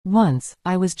Once,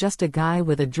 I was just a guy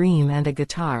with a dream and a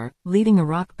guitar, leading a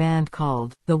rock band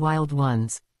called The Wild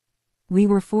Ones. We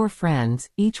were 4 friends,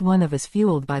 each one of us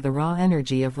fueled by the raw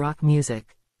energy of rock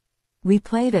music. We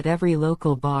played at every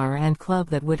local bar and club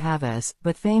that would have us,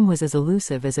 but fame was as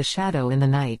elusive as a shadow in the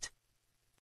night.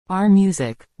 Our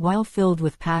music, while filled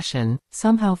with passion,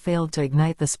 somehow failed to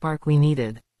ignite the spark we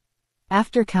needed.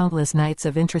 After countless nights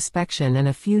of introspection and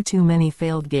a few too many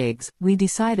failed gigs, we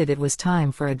decided it was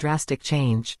time for a drastic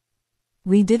change.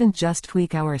 We didn't just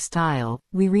tweak our style,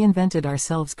 we reinvented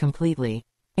ourselves completely.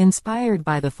 Inspired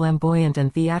by the flamboyant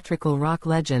and theatrical rock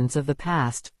legends of the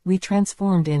past, we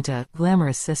transformed into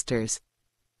glamorous sisters.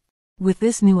 With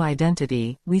this new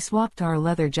identity, we swapped our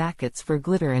leather jackets for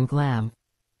glitter and glam.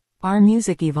 Our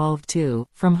music evolved too,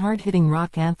 from hard-hitting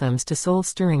rock anthems to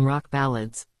soul-stirring rock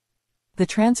ballads. The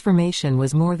transformation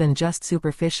was more than just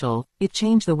superficial, it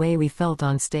changed the way we felt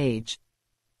on stage.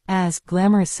 As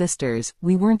glamorous sisters,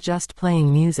 we weren't just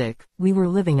playing music, we were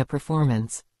living a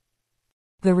performance.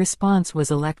 The response was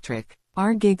electric.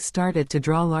 Our gigs started to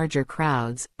draw larger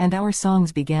crowds, and our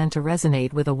songs began to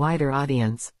resonate with a wider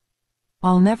audience.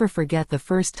 I'll never forget the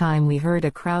first time we heard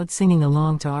a crowd singing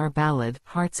along to our ballad,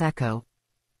 Heart's Echo.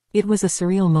 It was a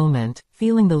surreal moment,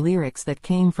 feeling the lyrics that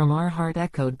came from our heart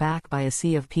echoed back by a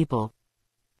sea of people.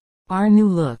 Our new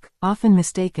look, often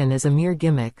mistaken as a mere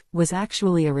gimmick, was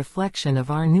actually a reflection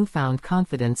of our newfound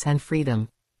confidence and freedom.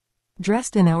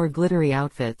 Dressed in our glittery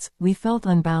outfits, we felt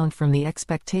unbound from the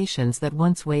expectations that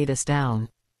once weighed us down.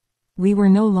 We were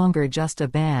no longer just a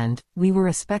band, we were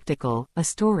a spectacle, a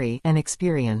story, an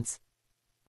experience.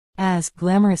 As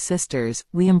glamorous sisters,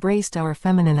 we embraced our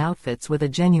feminine outfits with a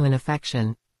genuine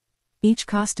affection. Each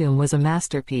costume was a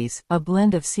masterpiece, a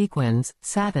blend of sequins,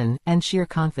 satin, and sheer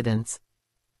confidence.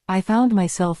 I found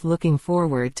myself looking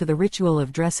forward to the ritual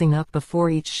of dressing up before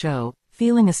each show,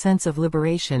 feeling a sense of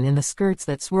liberation in the skirts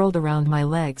that swirled around my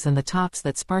legs and the tops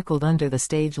that sparkled under the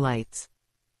stage lights.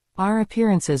 Our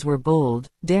appearances were bold,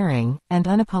 daring, and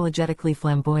unapologetically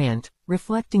flamboyant,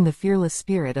 reflecting the fearless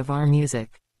spirit of our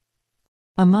music.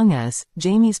 Among us,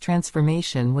 Jamie's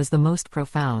transformation was the most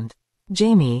profound.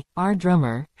 Jamie, our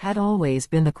drummer, had always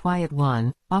been the quiet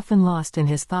one, often lost in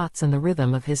his thoughts and the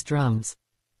rhythm of his drums.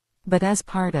 But as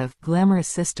part of Glamorous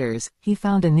Sisters, he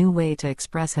found a new way to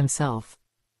express himself.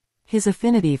 His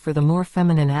affinity for the more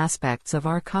feminine aspects of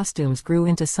our costumes grew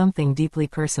into something deeply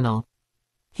personal.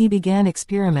 He began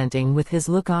experimenting with his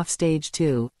look off stage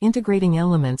too, integrating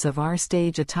elements of our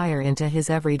stage attire into his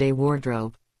everyday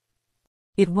wardrobe.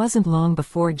 It wasn't long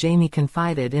before Jamie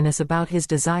confided in us about his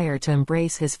desire to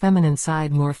embrace his feminine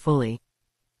side more fully.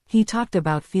 He talked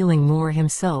about feeling more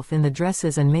himself in the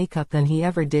dresses and makeup than he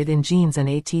ever did in jeans and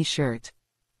a t-shirt.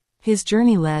 His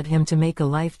journey led him to make a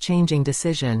life-changing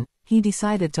decision. He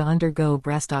decided to undergo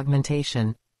breast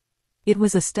augmentation. It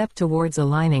was a step towards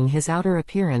aligning his outer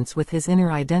appearance with his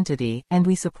inner identity, and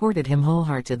we supported him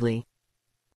wholeheartedly.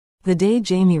 The day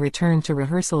Jamie returned to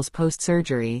rehearsals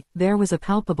post-surgery, there was a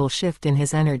palpable shift in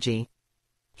his energy.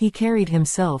 He carried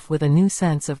himself with a new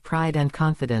sense of pride and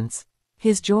confidence.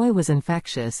 His joy was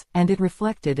infectious, and it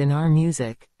reflected in our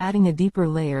music, adding a deeper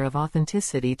layer of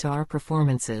authenticity to our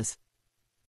performances.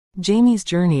 Jamie's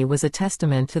journey was a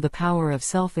testament to the power of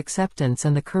self-acceptance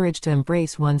and the courage to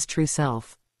embrace one's true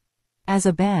self. As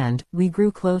a band, we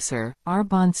grew closer, our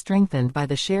bond strengthened by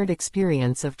the shared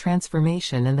experience of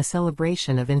transformation and the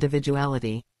celebration of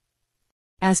individuality.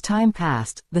 As time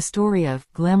passed, the story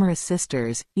of Glamorous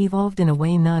Sisters evolved in a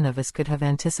way none of us could have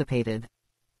anticipated.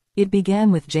 It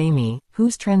began with Jamie,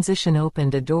 whose transition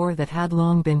opened a door that had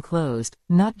long been closed,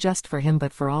 not just for him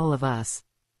but for all of us.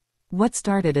 What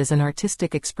started as an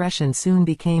artistic expression soon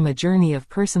became a journey of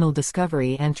personal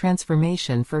discovery and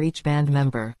transformation for each band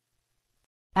member.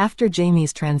 After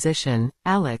Jamie's transition,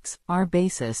 Alex, our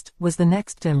bassist, was the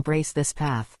next to embrace this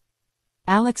path.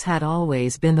 Alex had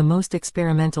always been the most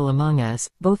experimental among us,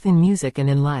 both in music and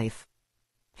in life.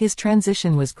 His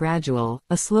transition was gradual,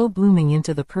 a slow blooming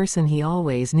into the person he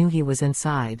always knew he was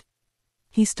inside.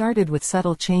 He started with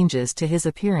subtle changes to his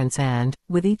appearance and,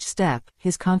 with each step,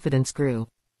 his confidence grew.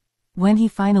 When he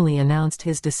finally announced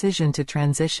his decision to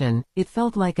transition, it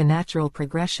felt like a natural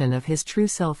progression of his true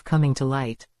self coming to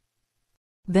light.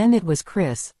 Then it was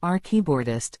Chris, our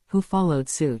keyboardist, who followed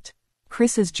suit.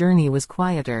 Chris's journey was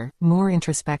quieter, more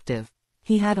introspective.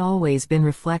 He had always been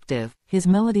reflective, his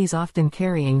melodies often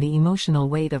carrying the emotional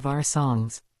weight of our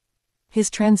songs. His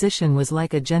transition was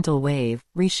like a gentle wave,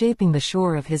 reshaping the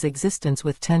shore of his existence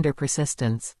with tender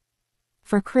persistence.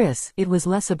 For Chris, it was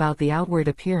less about the outward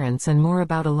appearance and more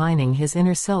about aligning his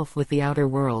inner self with the outer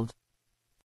world.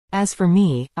 As for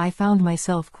me, I found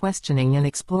myself questioning and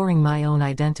exploring my own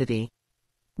identity.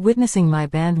 Witnessing my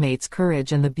bandmates'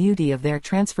 courage and the beauty of their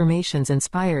transformations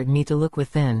inspired me to look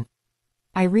within.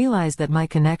 I realized that my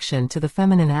connection to the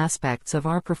feminine aspects of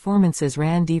our performances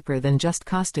ran deeper than just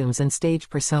costumes and stage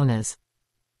personas.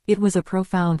 It was a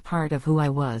profound part of who I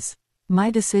was. My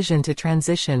decision to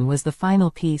transition was the final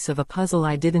piece of a puzzle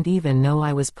I didn't even know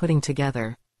I was putting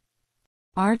together.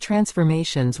 Our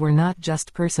transformations were not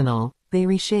just personal, they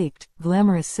reshaped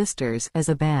Glamorous Sisters as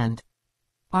a band.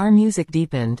 Our music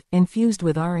deepened, infused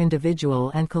with our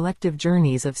individual and collective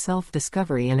journeys of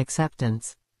self-discovery and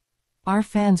acceptance. Our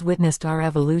fans witnessed our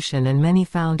evolution and many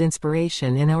found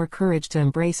inspiration in our courage to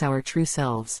embrace our true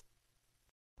selves.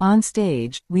 On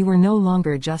stage, we were no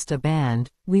longer just a band,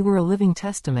 we were a living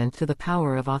testament to the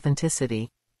power of authenticity.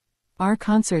 Our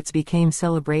concerts became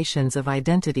celebrations of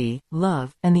identity,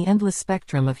 love, and the endless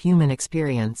spectrum of human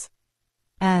experience.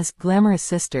 As Glamorous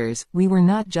Sisters, we were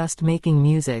not just making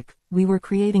music, we were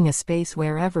creating a space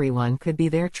where everyone could be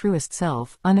their truest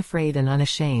self, unafraid and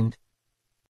unashamed.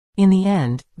 In the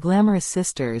end, Glamorous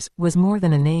Sisters was more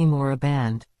than a name or a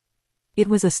band. It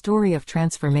was a story of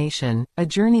transformation, a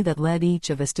journey that led each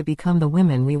of us to become the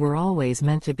women we were always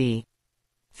meant to be.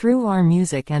 Through our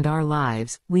music and our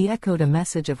lives, we echoed a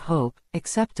message of hope,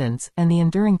 acceptance, and the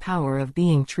enduring power of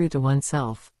being true to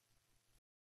oneself.